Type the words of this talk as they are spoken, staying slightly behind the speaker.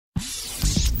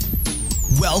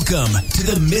Welcome to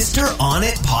the Mr. On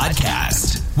It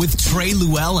podcast with Trey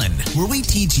Llewellyn, where we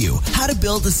teach you how to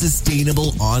build a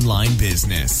sustainable online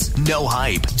business. No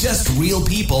hype, just real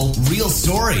people, real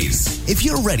stories. If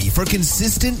you're ready for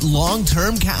consistent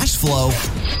long-term cash flow,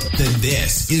 then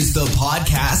this is the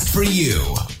podcast for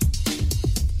you.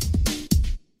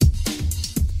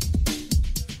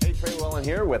 Hey, Trey Llewellyn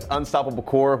here with Unstoppable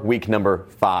Core, week number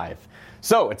 5.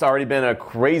 So it's already been a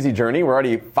crazy journey. We're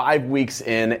already 5 weeks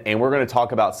in, and we're going to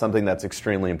talk about something that's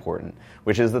extremely important,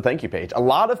 which is the thank you page. A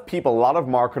lot of people, a lot of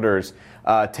marketers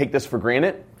take this for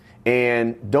granted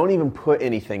and don't even put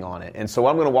anything on it. And so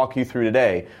I'm going to walk you through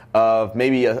today of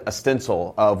maybe a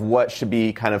stencil of what should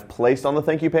be kind of placed on the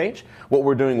thank you page, what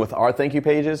we're doing with our thank you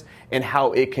pages, and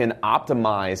how it can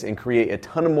optimize and create a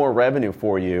ton of more revenue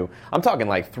for you. I'm talking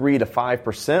like 3 to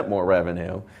 5% more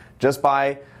revenue just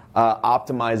by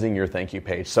optimizing your thank you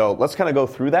page. So let's kind of go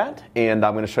through that, and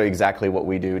I'm going to show you exactly what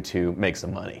we do to make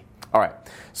some money. All right,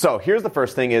 so here's the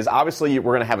first thing is obviously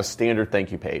we're going to have a standard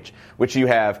thank you page, which you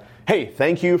have, hey,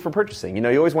 thank you for purchasing. You know,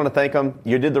 you always want to thank them.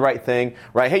 You did the right thing,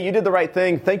 right? Hey, you did the right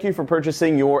thing. Thank you for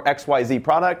purchasing your XYZ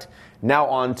product. Now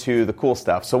on to the cool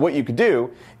stuff. So what you could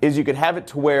do is you could have it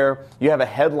to where you have a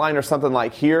headline or something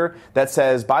like here that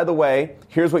says, by the way,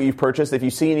 here's what you've purchased. If you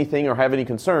see anything or have any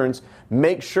concerns,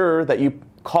 make sure that you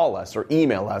call us or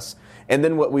email us. And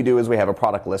then what we do is we have a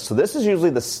product list. So this is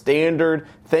usually the standard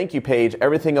thank you page,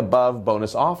 everything above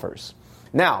bonus offers.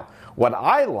 Now, what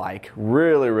I like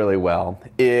really, really well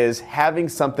is having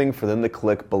something for them to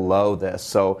click below this.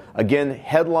 So again,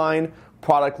 headline,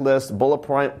 product list, bullet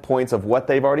points of what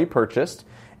they've already purchased,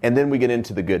 and then we get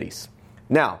into the goodies.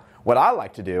 Now, what I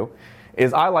like to do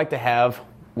is I like to have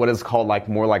what is called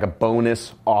more like a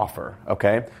bonus offer,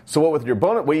 okay? So what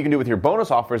you can do with your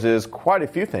bonus offers is quite a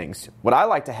few things. What I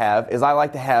like to have is I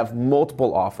like to have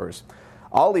multiple offers.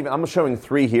 I'm showing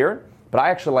 3 here, but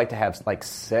I actually like to have like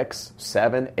 6,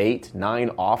 7, 8,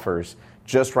 9 offers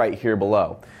just right here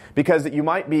below. Because you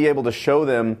might be able to show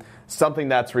them something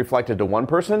that's reflected to one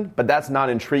person, but that's not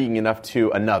intriguing enough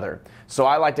to another. So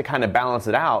I like to kind of balance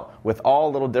it out with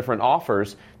all little different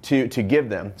offers to give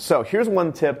them. So here's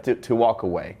one tip to walk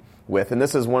away with, and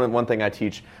this is one thing I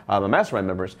teach my mastermind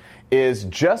members, is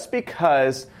just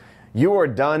because you are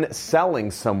done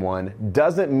selling someone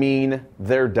doesn't mean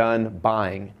they're done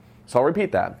buying. So I'll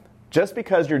repeat that. Just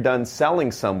because you're done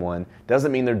selling someone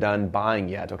doesn't mean they're done buying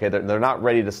yet, okay? They're not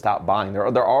ready to stop buying.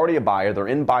 They're already a buyer. They're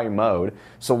in buy mode,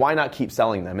 so why not keep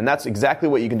selling them? And that's exactly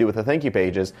what you can do with the thank you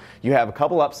pages. You have a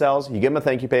couple upsells. You give them a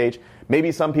thank you page.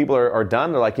 Maybe some people are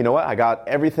done. They're like, you know what? I got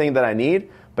everything that I need,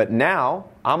 but now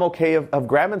I'm okay of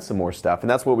grabbing some more stuff, and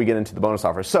that's what we get into the bonus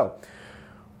offers. So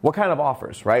what kind of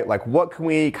offers, right? Like what can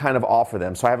we kind of offer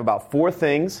them? So I have about 4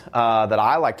 things that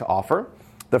I like to offer.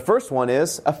 The first one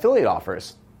is affiliate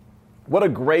offers. What a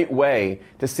great way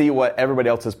to see what everybody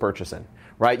else is purchasing,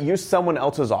 right? Use someone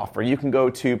else's offer. You can go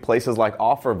to places like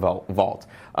Offer Vault,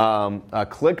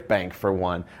 ClickBank for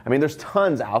one. I mean, there's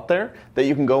tons out there that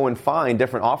you can go and find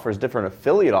different offers, different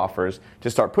affiliate offers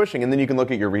to start pushing, and then you can look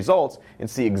at your results and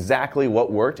see exactly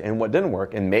what worked and what didn't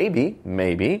work, and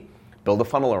maybe build a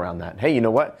funnel around that. Hey, you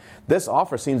know what? This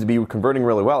offer seems to be converting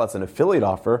really well. It's an affiliate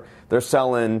offer. They're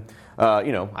selling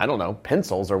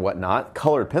pencils or whatnot,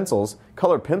 colored pencils.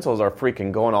 Colored pencils are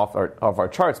freaking going off our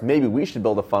charts. Maybe we should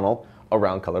build a funnel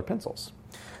around colored pencils.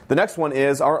 The next one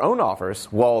is our own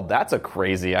offers. Well, that's a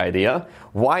crazy idea.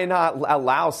 Why not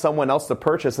allow someone else to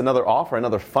purchase another offer,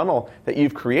 another funnel that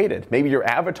you've created? Maybe your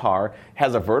avatar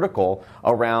has a vertical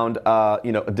around a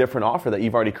different offer that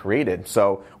you've already created.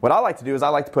 So what I like to do is I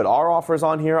like to put our offers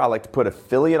on here. I like to put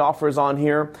affiliate offers on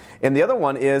here. And the other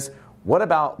one is, what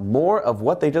about more of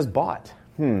what they just bought?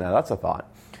 Now that's a thought.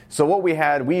 So what we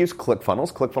use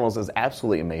ClickFunnels. ClickFunnels is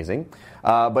absolutely amazing.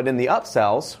 But in the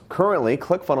upsells, currently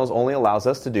ClickFunnels only allows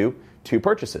us to do 2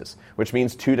 purchases, which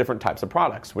means 2 different types of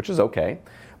products, which is okay.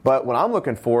 But what I'm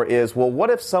looking for is, well, what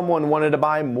if someone wanted to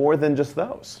buy more than just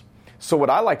those? So what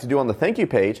I like to do on the thank you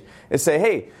page is say,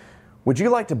 hey, would you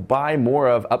like to buy more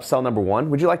of upsell number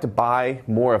 1? Would you like to buy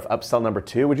more of upsell number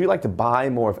 2? Would you like to buy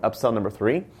more of upsell number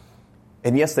 3?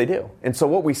 And yes, they do. And so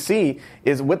what we see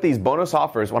is with these bonus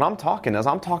offers, what I'm talking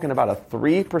about a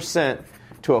 3%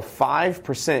 to a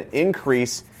 5%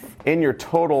 increase in your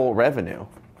total revenue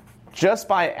just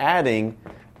by adding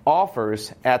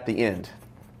offers at the end.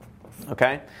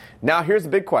 Okay? Now here's the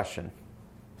big question.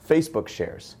 Facebook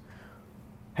shares.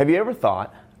 Have you ever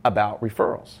thought about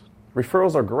referrals?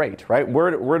 Referrals are great, right?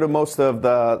 Where do most of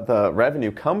the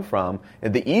revenue come from,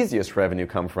 and the easiest revenue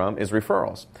come from is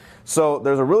referrals. So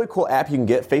there's a really cool app you can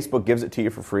get. Facebook gives it to you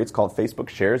for free. It's called Facebook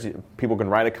Shares. People can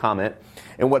write a comment.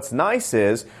 And what's nice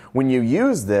is when you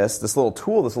use this little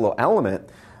tool, this little element,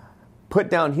 put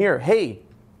down here, hey,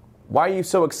 why are you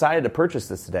so excited to purchase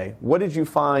this today? What did you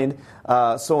find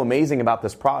so amazing about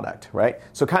this product, right?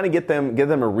 So kind of give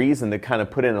them a reason to kind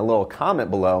of put in a little comment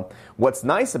below. What's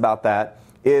nice about that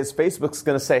is Facebook's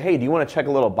going to say, hey, do you want to check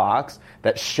a little box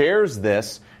that shares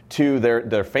this to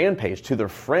their fan page, to their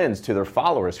friends, to their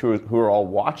followers who are all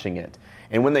watching it?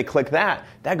 And when they click that,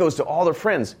 that goes to all their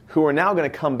friends who are now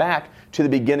going to come back to the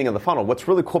beginning of the funnel. What's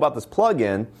really cool about this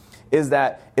plugin is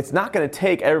that it's not going to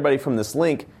take everybody from this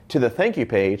link to the thank you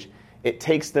page. It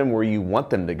takes them where you want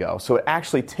them to go. So it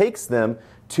actually takes them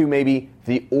to maybe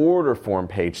the order form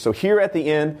page. So here at the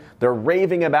end, they're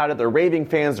raving about it. They're raving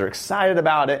fans. They're excited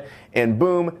about it. And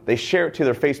boom, they share it to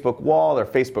their Facebook wall, their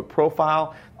Facebook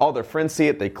profile. All their friends see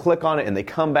it. They click on it and they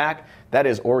come back. That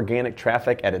is organic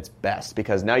traffic at its best,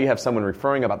 because now you have someone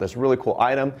referring about this really cool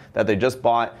item that they just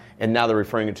bought, and now they're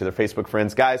referring it to their Facebook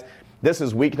friends. Guys, this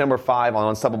is week number 5 on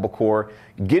Unstoppable Core.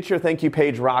 Get your thank you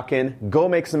page rocking. Go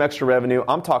make some extra revenue.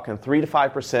 I'm talking 3 to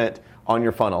 5% on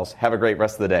your funnels. Have a great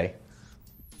rest of the day.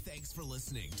 Thanks for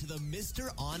listening to the Mr.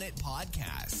 On It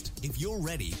podcast. If you're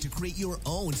ready to create your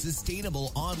own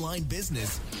sustainable online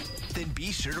business, then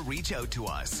be sure to reach out to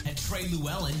us at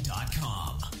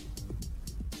TreyLuellen.com.